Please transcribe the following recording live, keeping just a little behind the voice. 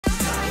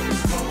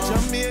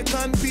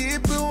Jamaican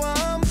people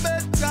want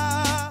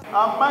better.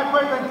 My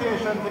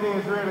presentation today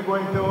is really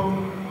going to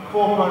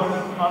focus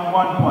on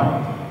one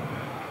point,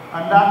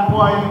 and that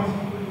point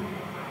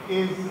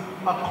is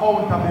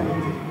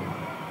accountability.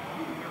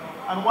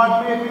 And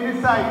what made me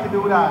decide to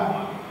do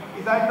that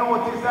is I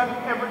noticed that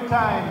every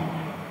time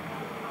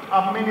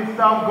a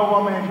minister of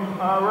government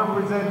or a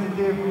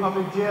representative of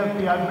the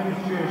JLP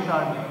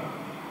administration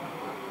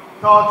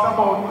talks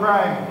about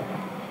crime,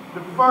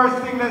 the first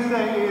thing they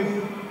say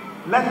is,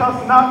 let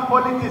us not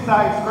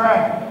politicize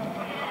crime.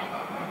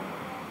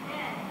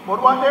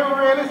 But what they're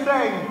really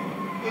saying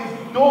is,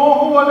 don't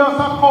hold us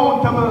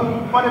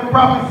accountable for the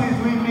promises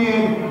we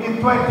made in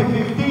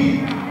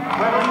 2015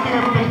 when we came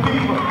to the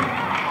people.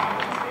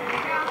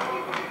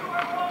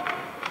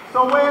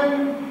 So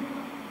when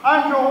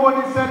Andrew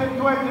Hodey said in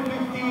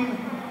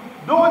 2015,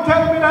 don't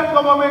tell me that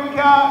government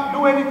can't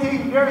do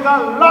anything. There's a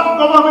lot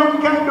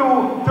government can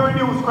do to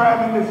reduce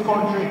crime in this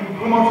country.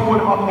 We must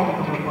hold them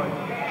accountable for it.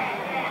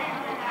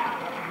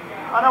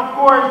 And of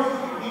course,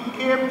 he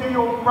came to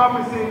you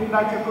promising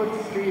that you could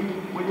sleep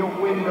with your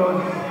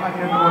windows and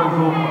your doors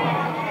open.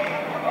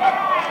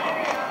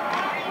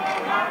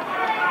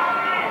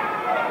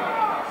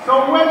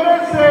 So when they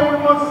say we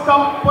must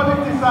stop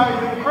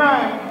politicizing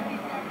crime,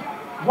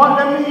 what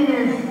they mean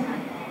is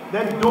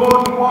they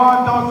don't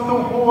want us to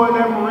hold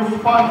them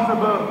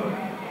responsible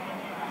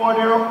for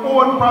their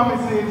own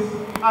promises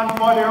and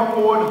for their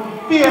own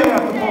failure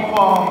to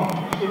perform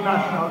in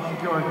national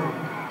security.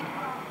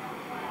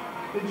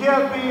 The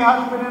JLP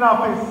has been in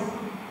office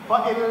for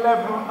 11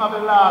 of the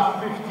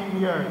last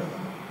 15 years.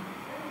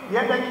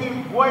 Yet they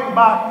keep going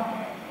back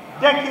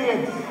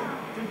decades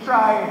to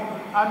try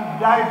and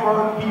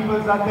divert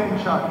people's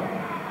attention.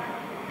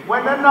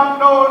 When they knock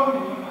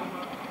down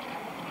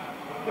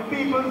the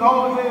people's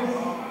houses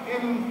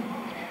in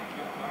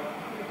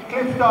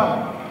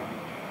Clifton,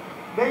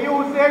 they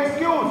use the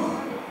excuse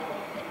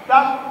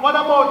that what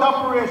about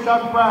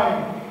Operation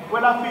Prime?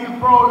 Well, I feel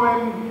proud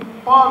when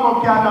Paul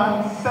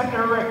Buchanan set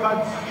the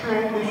record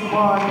straight this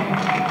morning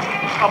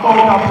about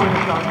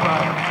Operation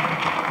Prime.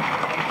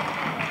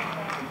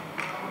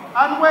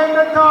 And when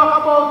they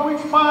talk about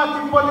which party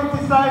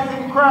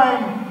politicizing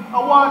crime, I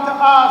want to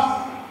ask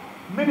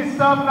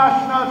Minister of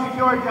National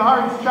Security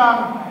Harris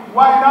Chang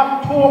why in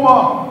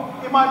October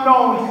he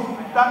announced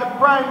that the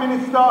Prime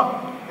Minister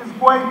is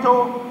going to,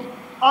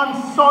 on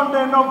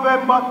Sunday,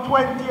 November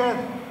 20th,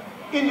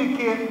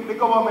 indicate the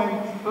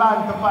government's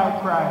plan to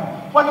fight crime.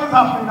 What is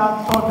happening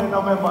on Sunday,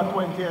 November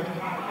 20th?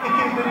 It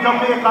is the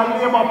Jamaica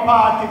Labour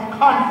Party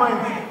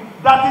conference.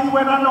 That is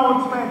when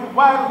announcement,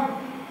 while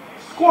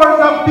scores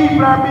of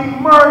people are being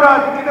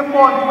murdered in the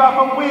month, we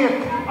have to wait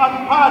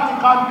on party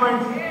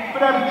conference for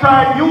them to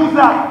try and use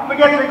that to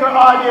get the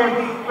audience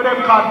for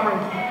them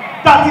conference.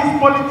 That is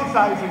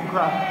politicizing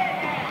crime.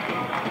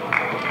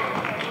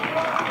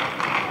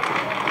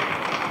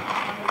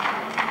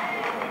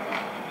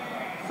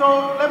 So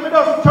let me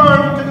just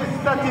turn to the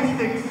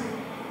statistics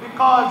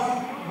because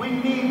we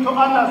need to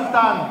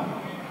understand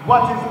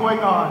what is going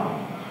on.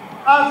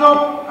 As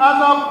of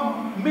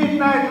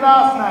midnight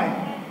last night,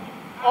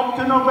 up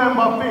to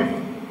November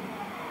 5th,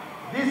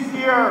 this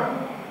year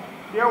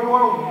there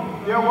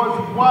was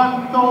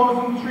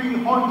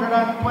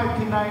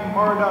 1,329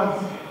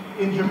 murders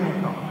in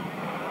Jamaica.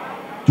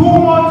 2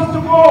 months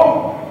to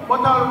go,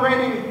 but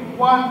already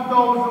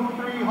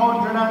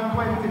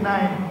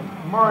 1,329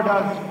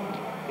 murders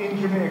in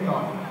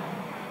Jamaica.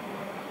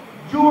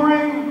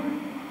 During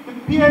the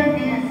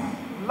PNP's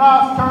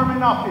last term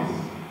in office,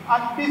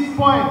 at this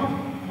point,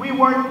 we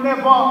were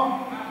never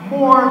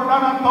more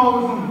than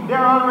 1,000.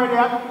 They're already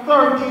at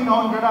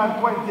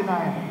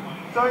 1,329.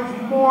 So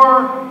it's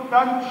more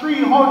than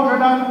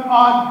 300 and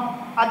odd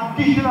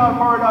additional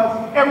murders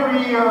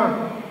every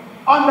year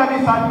under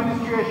this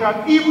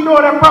administration, even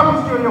though they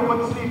promised you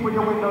could sleep with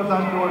your windows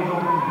and doors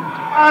open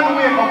and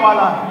wake up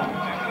alive.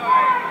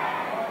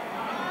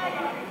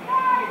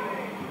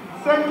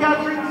 St.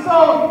 Catherine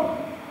South,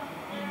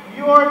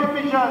 your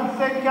division,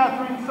 St.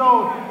 Catherine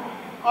South,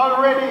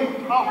 already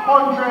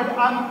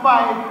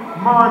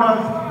 105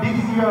 murders this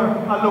year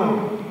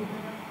alone.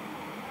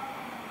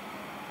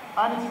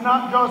 And it's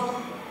not just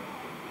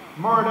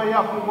murder you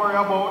have to worry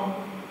about.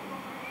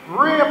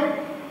 Rape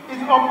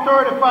is up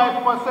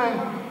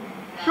 35%.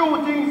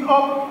 Shootings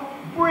up,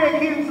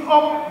 break-ins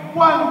up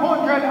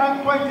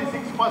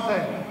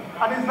 126%.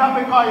 And it's not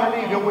because you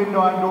leave your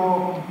window and door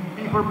open.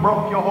 People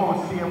broke your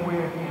house same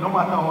way, no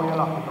matter how you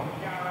lock it up.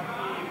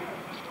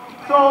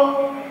 So,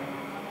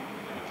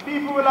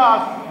 people will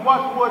ask,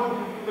 what would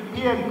the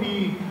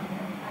PNP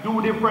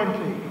do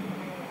differently?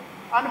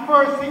 And the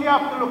first thing you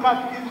have to look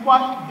at is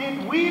what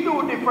did we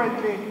do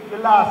differently the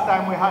last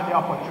time we had the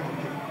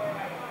opportunity.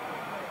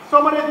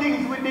 Some of the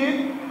things we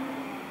did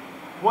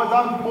was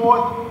on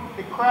both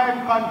the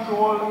crime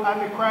control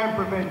and the crime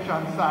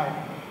prevention side.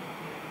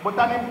 But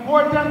an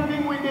important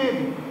thing we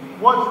did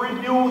was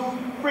reduce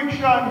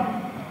friction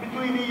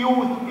between the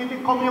youth in the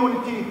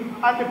community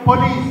and the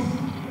police.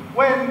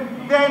 When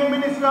then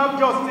Minister of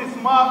Justice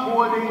Mark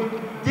Golding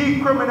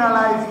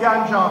decriminalized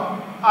ganja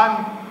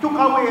and took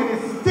away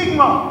the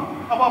stigma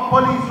of a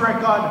police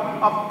record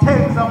of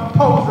tens of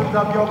thousands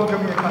of young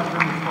Jamaicans in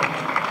this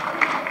country.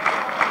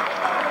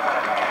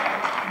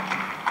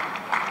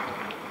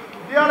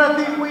 The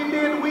other thing we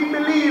did, we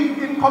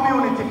believed in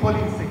community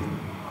policing.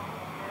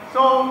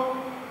 So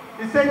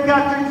the St.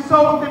 Catherine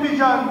South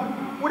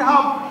Division would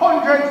have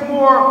hundreds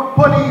more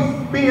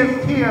police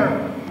based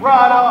here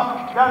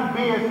rather than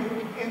based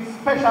in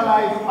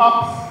specialized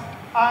ops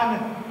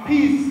and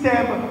peace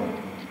stem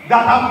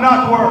that have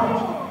not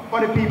worked for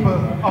the people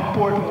of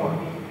Portmore.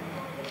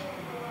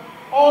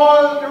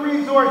 All the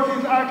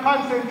resources are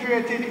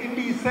concentrated in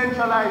these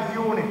centralized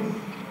units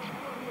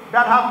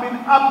that have been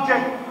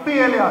abject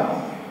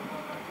failures.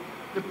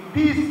 The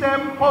peace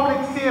stem,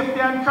 public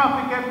safety and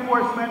traffic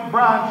enforcement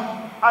branch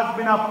has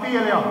been a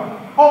failure.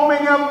 How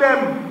many of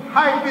them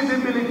high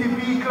visibility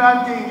vehicle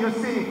and thing you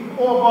see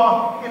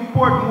over in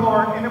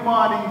Portmore in the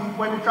mornings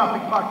when the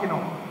traffic backing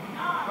up?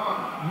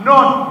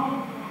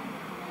 None.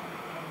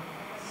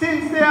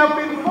 Since they have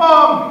been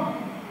formed,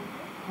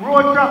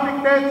 road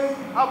traffic deaths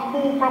have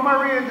moved from a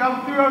range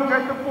of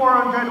 300 to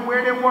 400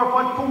 where they were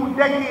for 2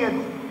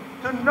 decades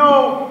to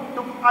now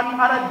to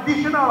an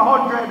additional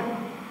 100.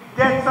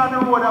 Deaths on the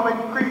road have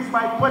increased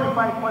by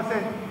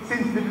 25%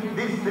 since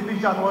this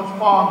division was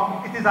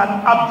formed. It is an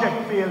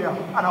abject failure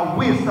and a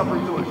waste of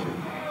resources.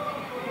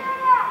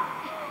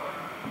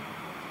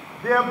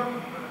 They have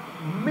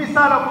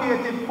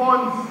misallocated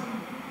funds,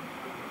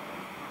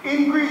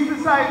 increased the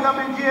size of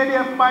the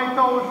JDF by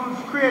thousands,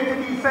 created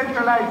these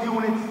centralized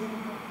units,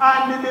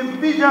 and the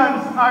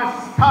divisions are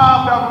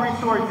starved of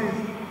resources,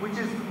 which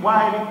is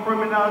why the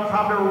criminals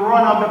have the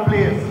run of the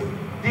place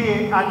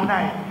day and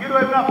night. You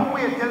don't even have to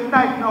wait till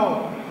night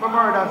now for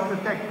murders to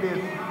take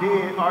place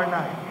day or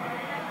night.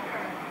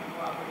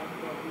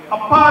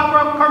 Apart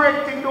from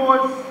correcting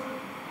those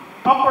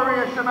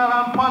operational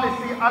and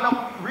policy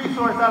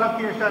resource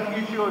allocation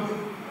issues,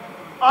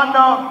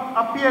 under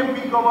a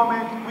PNP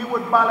government, we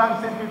would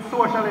balance it with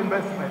social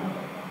investment,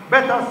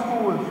 better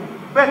schools,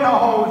 better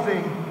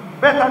housing,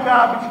 better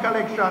garbage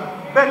collection,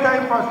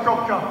 better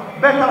infrastructure,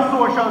 better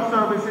social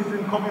services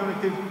in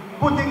communities,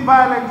 putting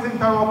violence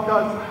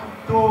interrupters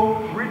to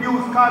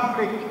reduce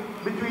conflict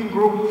between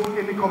groups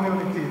in the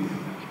communities.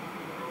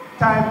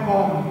 Time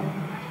comes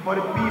for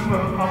the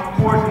people of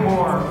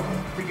Portmore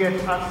to get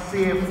a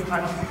safe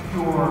and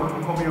secure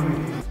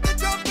community.